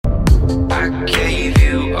I gave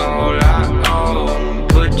you all I own,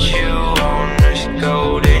 put you on this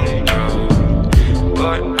golden throne,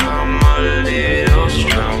 but I'm a little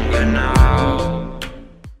stronger now.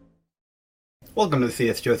 Welcome to the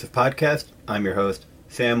C.S. Joseph Podcast. I'm your host,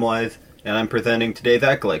 Sam Wise, and I'm presenting today's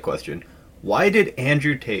Acolyte question. Why did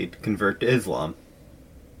Andrew Tate convert to Islam?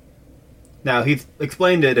 Now, he's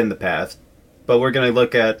explained it in the past, but we're going to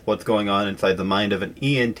look at what's going on inside the mind of an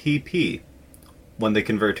ENTP when they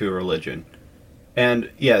convert to a religion.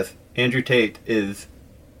 And yes, Andrew Tate is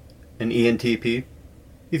an ENTP.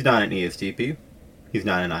 He's not an ESTP. He's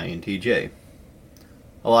not an INTJ.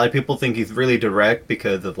 A lot of people think he's really direct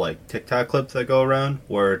because of, like, TikTok clips that go around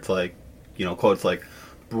where it's like, you know, quotes like,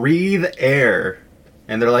 breathe air.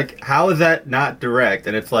 And they're like, how is that not direct?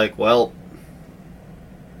 And it's like, well,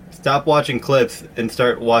 stop watching clips and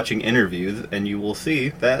start watching interviews, and you will see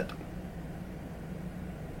that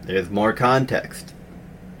there's more context.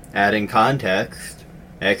 Adding context,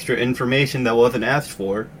 extra information that wasn't asked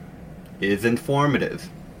for, is informative.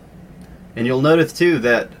 And you'll notice, too,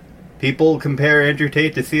 that people compare Andrew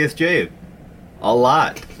Tate to CSJ a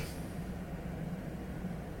lot.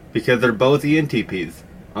 Because they're both ENTPs,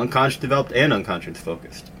 unconscious developed and unconscious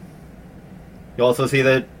focused. You also see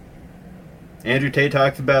that Andrew Tate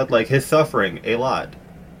talks about, like, his suffering a lot.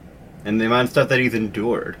 And the amount of stuff that he's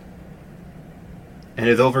endured. And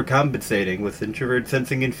is overcompensating with introvert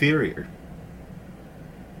sensing inferior.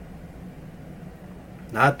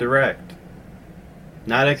 Not direct.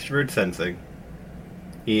 Not extrovert sensing.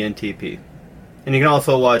 ENTP. And you can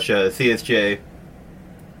also watch CSJ,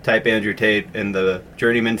 type Andrew Tate in the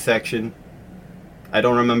Journeyman section. I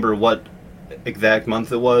don't remember what exact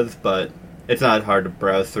month it was, but it's not hard to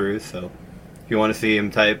browse through, so if you want to see him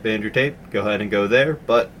type Andrew Tate, go ahead and go there,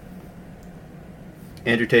 but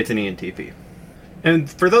Andrew Tate's an ENTP. And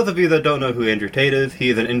for those of you that don't know who Andrew Tate is,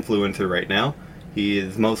 he is an influencer right now. He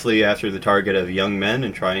is mostly after the target of young men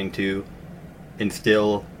and trying to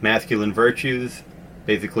instill masculine virtues,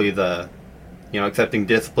 basically the, accepting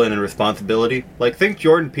discipline and responsibility. Like, think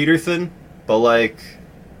Jordan Peterson, but like,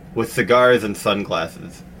 with cigars and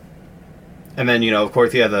sunglasses. And then, of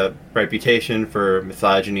course he has a reputation for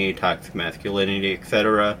misogyny, toxic masculinity,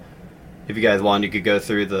 etc. If you guys want, you could go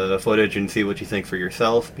through the footage and see what you think for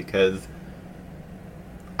yourself, because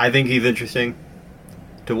I think he's interesting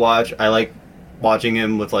to watch. I like watching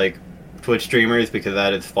him with, like, Twitch streamers, because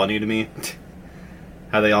that is funny to me.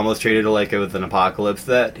 How they almost treated it like it was an apocalypse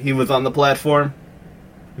that he was on the platform.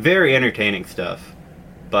 Very entertaining stuff.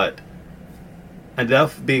 But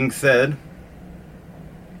enough being said,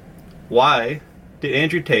 why did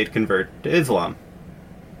Andrew Tate convert to Islam?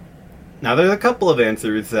 Now, there's a couple of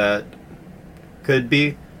answers that could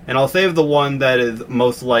be, and I'll save the one that is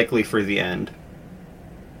most likely for the end.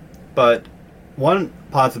 But one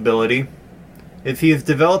possibility is he is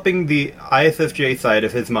developing the ISFJ side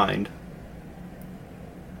of his mind.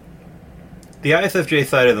 The ISFJ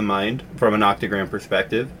side of the mind, from an octagram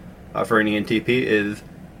perspective, for an ENTP, is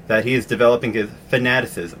that he is developing his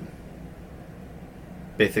fanaticism.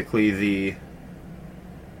 Basically, the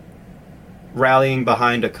rallying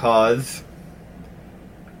behind a cause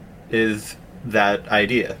is that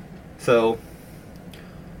idea. So,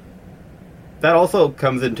 that also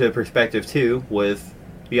comes into perspective, too, with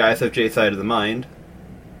the ISFJ side of the mind.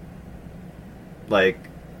 Like,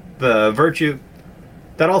 the virtue...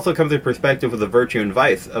 That also comes into perspective with the virtue and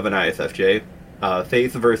vice of an ISFJ,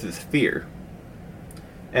 faith versus fear.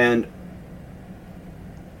 And,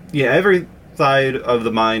 yeah, every side of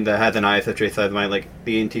the mind that has an ISFJ side of the mind, like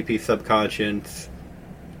the ENTP subconscious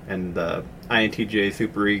and the INTJ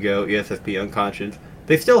superego, ESFP unconscious,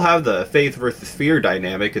 they still have the faith versus fear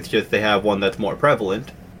dynamic, it's just they have one that's more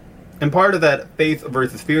prevalent. And part of that faith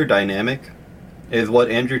versus fear dynamic is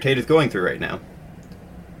what Andrew Tate is going through right now.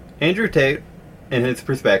 Andrew Tate, in his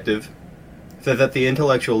perspective, says that the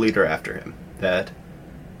intellectual leader after him, that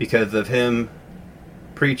because of him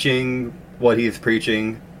preaching what he's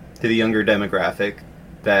preaching to the younger demographic,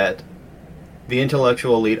 that the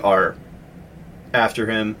intellectual elite are after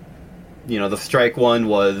him. The strike one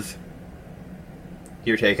was,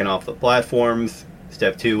 you're taken off the platforms.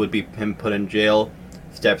 Step 2 would be him put in jail.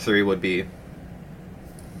 Step 3 would be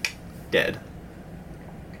dead.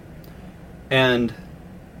 And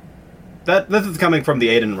this is coming from the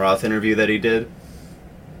Aiden Ross interview that he did.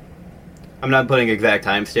 I'm not putting exact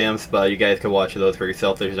timestamps, but you guys can watch those for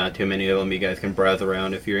yourself. There's not too many of them. You guys can browse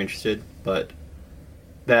around if you're interested. But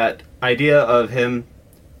that idea of him,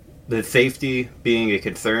 the safety being a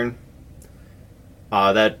concern,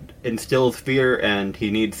 that instills fear, and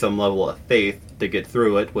he needs some level of faith to get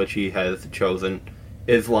through it, which he has chosen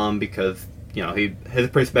Islam because his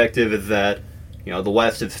perspective is that, the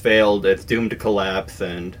West has failed, it's doomed to collapse,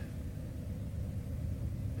 and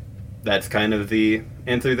that's kind of the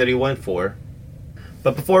answer that he went for.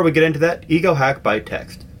 But before we get into that, ego hack by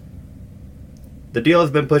text. The deal has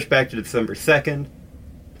been pushed back to December 2nd.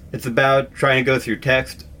 It's about trying to go through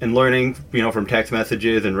text and learning, from text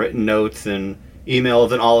messages and written notes and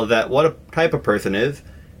emails and all of that, what a type of person is,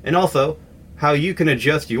 and also how you can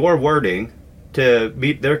adjust your wording to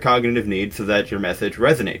meet their cognitive needs so that your message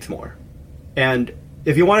resonates more. And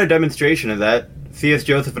if you want a demonstration of that, C.S.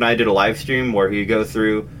 Joseph and I did a live stream where he goes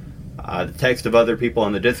through the text of other people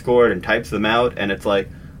on the Discord and types them out, and it's like,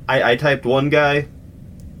 I typed one guy,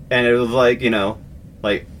 and it was like,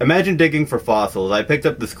 imagine digging for fossils. I picked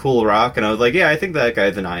up this cool rock, and I was like, yeah, I think that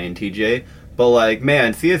guy's an INTJ, but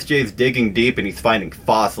man, CSJ's digging deep, and he's finding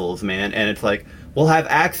fossils, man, and it's like, we'll have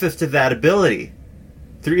access to that ability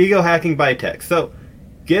through ego hacking by text. So,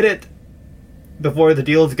 get it before the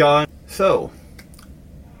deal's gone. So,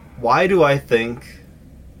 why do I think...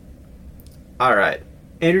 Alright,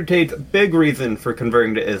 Andrew Tate's big reason for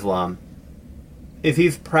converting to Islam is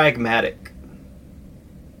he's pragmatic.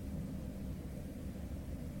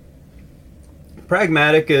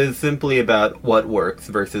 Pragmatic is simply about what works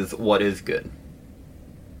versus what is good.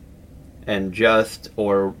 And just,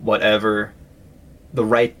 or whatever, the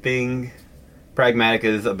right thing. Pragmatic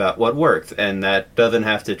is about what works, and that doesn't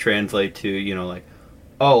have to translate to,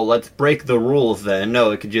 oh, let's break the rules then.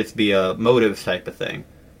 No, it could just be a motives type of thing.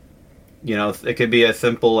 It could be as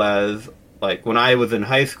simple as, when I was in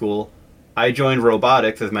high school, I joined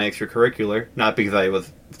robotics as my extracurricular, not because I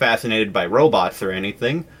was fascinated by robots or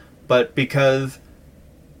anything, but because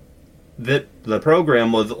the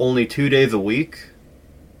program was only 2 days a week,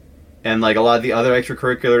 and a lot of the other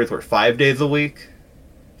extracurriculars were 5 days a week.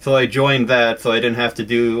 So I joined that so I didn't have to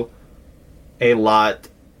do a lot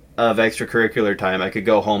of extracurricular time. I could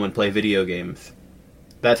go home and play video games.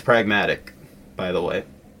 That's pragmatic, by the way.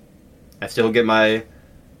 I still get my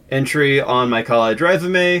entry on my college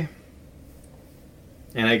resume,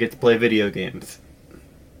 and I get to play video games.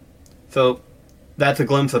 So that's a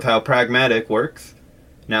glimpse of how pragmatic works.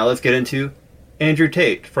 Now let's get into Andrew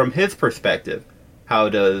Tate. From his perspective, how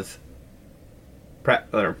does...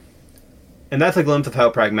 And that's a glimpse of how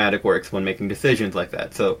pragmatic works when making decisions like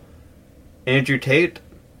that. So, Andrew Tate,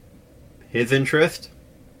 his interest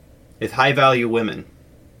is high-value women.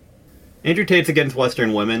 Andrew Tate's against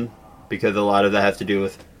Western women because a lot of that has to do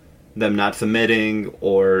with them not submitting,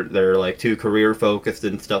 or they're too career-focused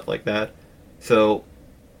and stuff like that. So,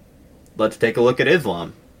 let's take a look at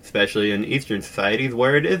Islam, especially in Eastern societies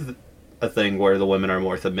where it is a thing where the women are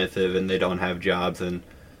more submissive and they don't have jobs and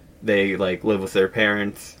they live with their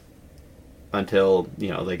parents until,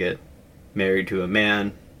 they get married to a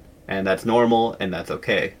man, and that's normal, and that's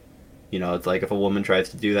okay. It's like if a woman tries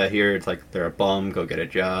to do that here, it's like they're a bum, go get a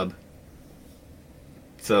job.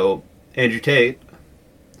 So, Andrew Tate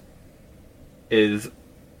is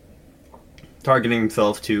targeting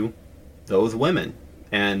himself to those women.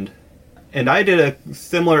 And I did a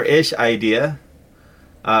similar-ish idea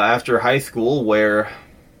after high school where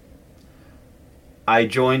I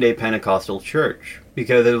joined a Pentecostal church.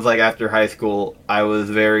 Because it was after high school, I was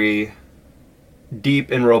very deep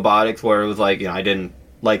in robotics where it was I didn't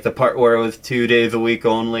like the part where it was 2 days a week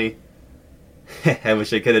only. I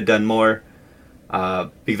wish I could have done more.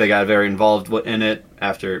 Because I got very involved in it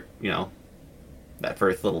after, that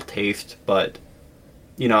first little taste. But,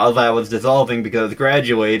 as I was dissolving because I was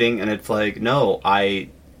graduating, and it's no,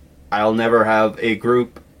 I'll never have a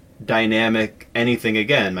group dynamic anything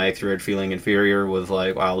again. My extrovert feeling inferior was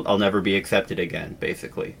I'll never be accepted again,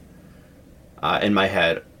 basically, in my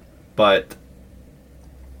head. But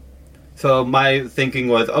so my thinking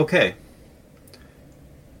was, okay,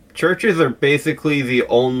 churches are basically the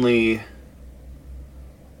only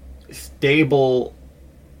stable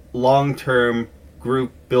long-term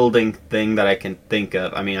group building thing that I can think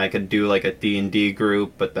of. I mean, I could do a D&D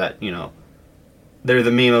group, but that, there's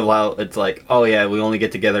a meme of how it's oh yeah, we only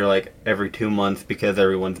get together every 2 months because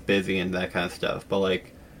everyone's busy and that kind of stuff. But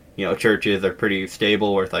churches are pretty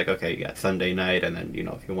stable where it's okay, you got Sunday night, and then,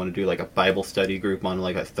 if you want to do a Bible study group on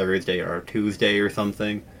a Thursday or a Tuesday or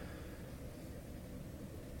something.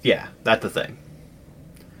 Yeah, that's the thing.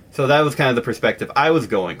 So that was kind of the perspective I was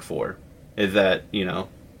going for, is that,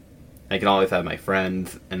 I can always have my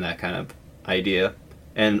friends and that kind of idea.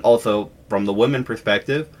 And also, from the women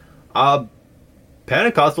perspective,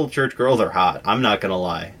 Pentecostal church girls are hot. I'm not gonna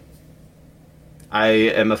lie. I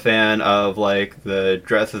am a fan of the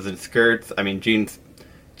dresses and skirts. I mean, jean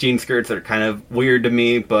skirts are kind of weird to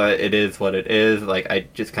me, but it is what it is. I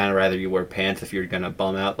just kind of rather you wear pants if you're gonna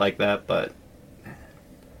bum out like that. But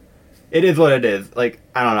it is what it is. Like,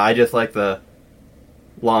 I don't know, I just like the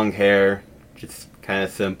long hair, just kind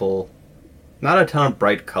of simple. Not a ton of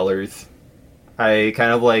bright colors. I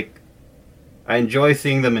kind of like, I enjoy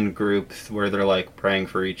seeing them in groups where they're like praying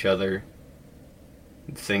for each other,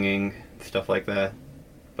 and singing, stuff like that.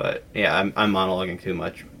 But yeah, I'm monologuing too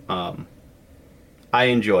much. I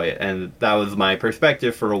enjoy it, and that was my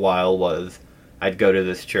perspective for a while. Was I'd go to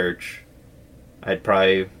this church, I'd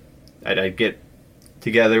get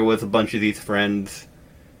together with a bunch of these friends,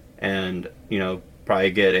 and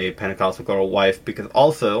probably get a Pentecostal girl wife, because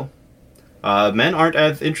also men aren't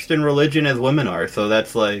as interested in religion as women are, so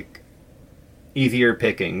that's like easier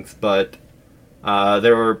pickings. But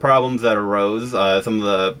there were problems that arose. Some of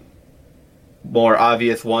the more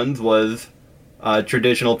obvious ones was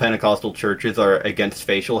traditional Pentecostal churches are against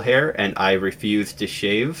facial hair, and I refuse to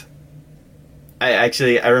shave. I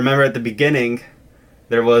remember at the beginning,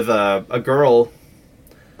 there was a girl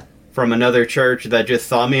from another church that just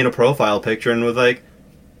saw me in a profile picture and was like,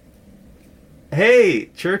 "Hey,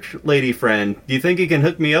 church lady friend, do you think you can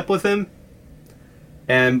hook me up with him?"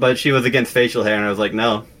 But she was against facial hair, and I was like,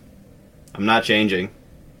 "No, I'm not changing."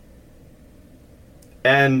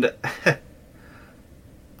 And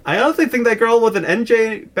I honestly think that girl was an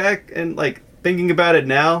NJ back, and like thinking about it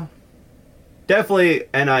now, definitely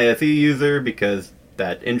NISE user, because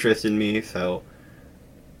that interested me. So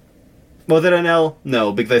was it an L?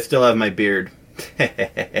 No, because I still have my beard.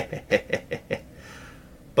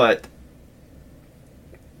 But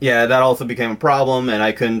yeah, that also became a problem, and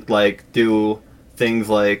I couldn't like do things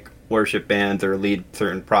like worship bands or lead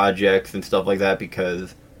certain projects and stuff like that,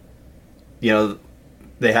 because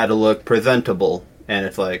they had to look presentable. And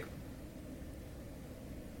it's like,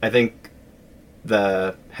 I think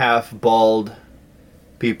the half-bald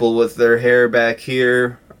people with their hair back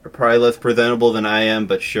here are probably less presentable than I am,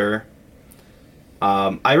 but sure.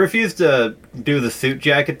 I refused to do the suit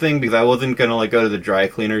jacket thing because I wasn't going to like go to the dry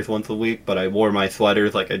cleaners once a week, but I wore my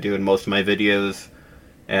sweaters like I do in most of my videos,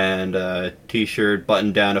 and a t-shirt,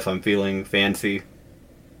 button down if I'm feeling fancy.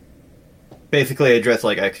 Basically, I dress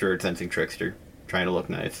like extrovert sensing trickster, trying to look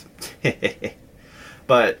nice.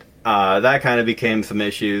 But that kind of became some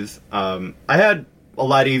issues. I had a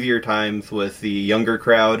lot easier times with the younger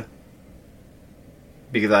crowd,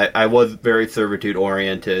 because I was very servitude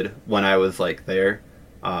oriented when I was like there.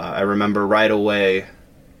 I remember right away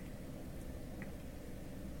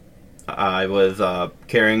I was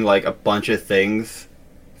carrying like a bunch of things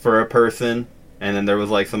for a person, and then there was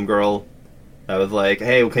like some girl that was like,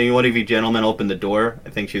 "Hey, can you one of you gentlemen open the door?" I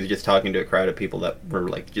think she was just talking to a crowd of people that were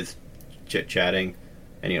like just chit-chatting.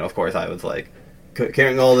 And, of course, I was, like,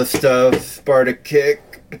 carrying all this stuff, Sparta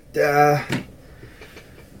kick, the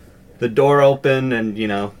door open, and,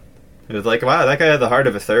 it was like, wow, that guy has the heart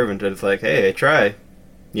of a servant. And it's like, hey, I try.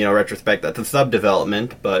 Retrospect, that's a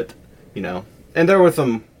sub-development, but, and there were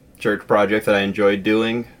some church projects that I enjoyed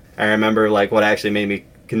doing. I remember, like, what actually made me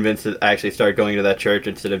convinced to actually start going to that church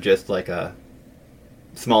instead of just, like, a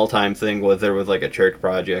small-time thing was there was, like, a church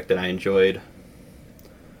project that I enjoyed.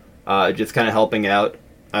 Just kind of helping out.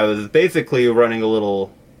 I was basically running a little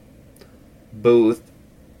booth,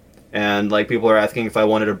 and like people were asking if I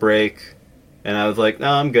wanted a break, and I was like, "No,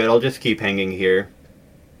 I'm good. I'll just keep hanging here."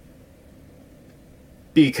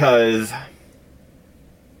 Because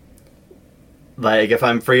like if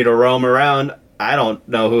I'm free to roam around, I don't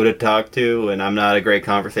know who to talk to, and I'm not a great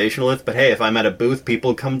conversationalist, but hey, if I'm at a booth,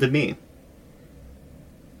 people come to me.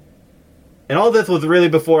 And all this was really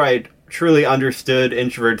before I truly understood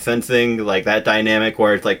introvert sensing, like that dynamic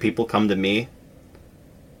where it's like people come to me.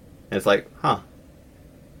 And it's like, huh.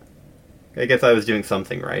 I guess I was doing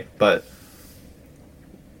something right. But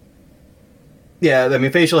yeah, I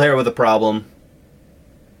mean, facial hair was a problem.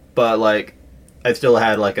 But like, I still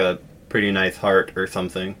had like a pretty nice heart or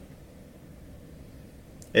something.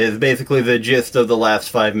 It is basically the gist of the last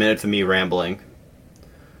 5 minutes of me rambling.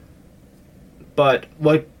 But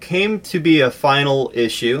what came to be a final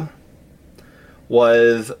issue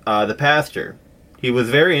was the pastor. He was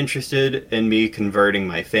very interested in me converting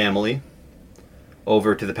my family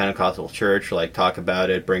over to the Pentecostal church, like talk about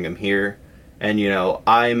it, bring them here. And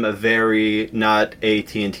I'm a very not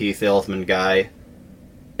AT&T salesman guy.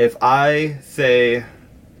 If I say,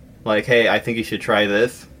 like, hey, I think you should try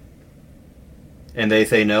this, and they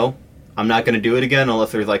say no, I'm not going to do it again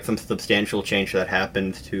unless there's like some substantial change that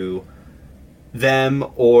happens to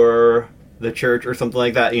them or the church or something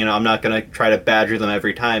like that. I'm not going to try to badger them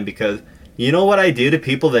every time, because you know what I do to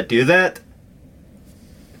people that do that?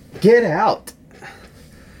 Get out.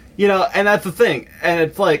 And that's the thing. And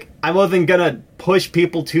it's like, I wasn't going to push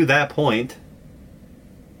people to that point,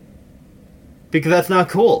 because that's not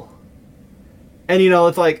cool. And,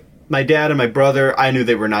 it's like, my dad and my brother, I knew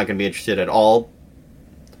they were not going to be interested at all.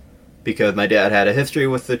 Because my dad had a history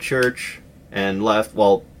with the church and left,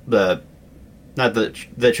 well, not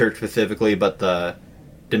the church specifically, but the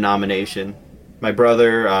denomination. My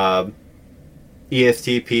brother,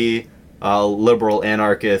 ESTP, liberal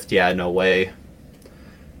anarchist, yeah, no way.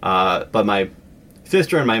 But my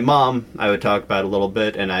sister and my mom, I would talk about a little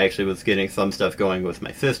bit, and I actually was getting some stuff going with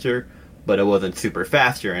my sister, but it wasn't super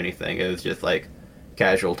fast or anything. It was just like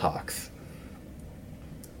casual talks.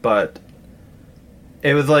 But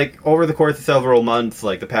it was like over the course of several months,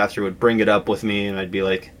 like the pastor would bring it up with me, and I'd be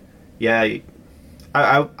like, yeah.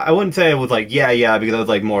 I wouldn't say I was like, yeah, because I was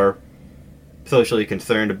like more socially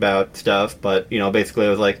concerned about stuff, but, basically I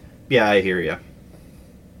was like, yeah, I hear you.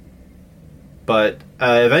 But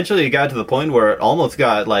eventually it got to the point where it almost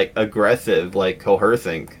got, like, aggressive, like,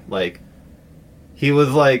 coercing. Like, he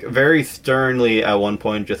was, like, very sternly at one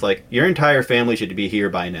point just like, your entire family should be here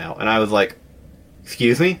by now. And I was like,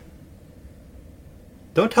 excuse me?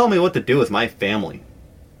 Don't tell me what to do with my family.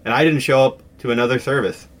 And I didn't show up to another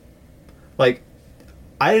service. Like,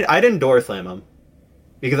 I didn't door slam him.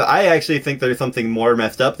 Because I actually think there's something more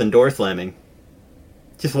messed up than door slamming.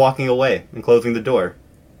 Just walking away and closing the door.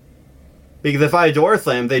 Because if I door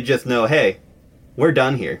slam, they just know, hey, we're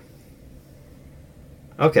done here.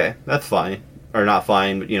 Okay, that's fine. Or not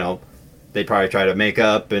fine, but, they'd probably try to make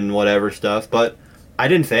up and whatever stuff. But I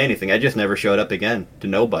didn't say anything. I just never showed up again to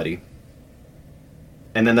nobody.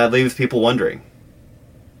 And then that leaves people wondering.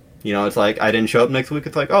 It's like, I didn't show up next week.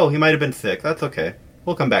 It's like, oh, he might have been sick. That's okay.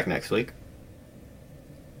 We'll come back next week.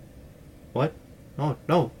 What? Oh,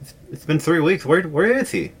 no. It's been 3 weeks. Where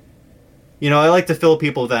is he? I like to fill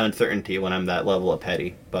people with that uncertainty when I'm that level of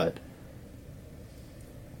petty, but...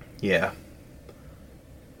 yeah.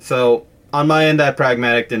 So, on my end, that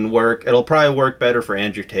pragmatic didn't work. It'll probably work better for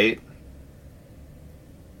Andrew Tate.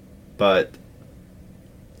 But...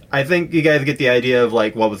 I think you guys get the idea of,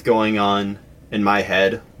 like, what was going on in my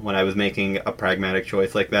head when I was making a pragmatic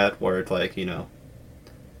choice like that, where it's like,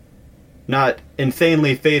 not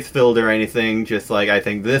insanely faith-filled or anything, just like, I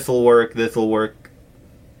think this'll work,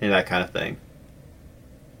 and that kind of thing.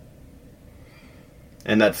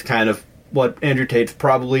 And that's kind of what Andrew Tate's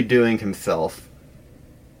probably doing himself.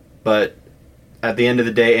 But at the end of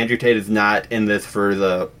the day, Andrew Tate is not in this for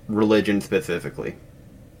the religion specifically.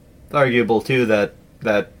 It's arguable, too, that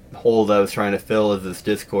hole that I was trying to fill is this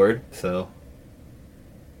Discord, so...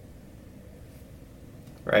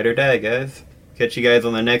 ride or die, guys. Catch you guys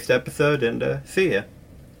on the next episode, and see ya.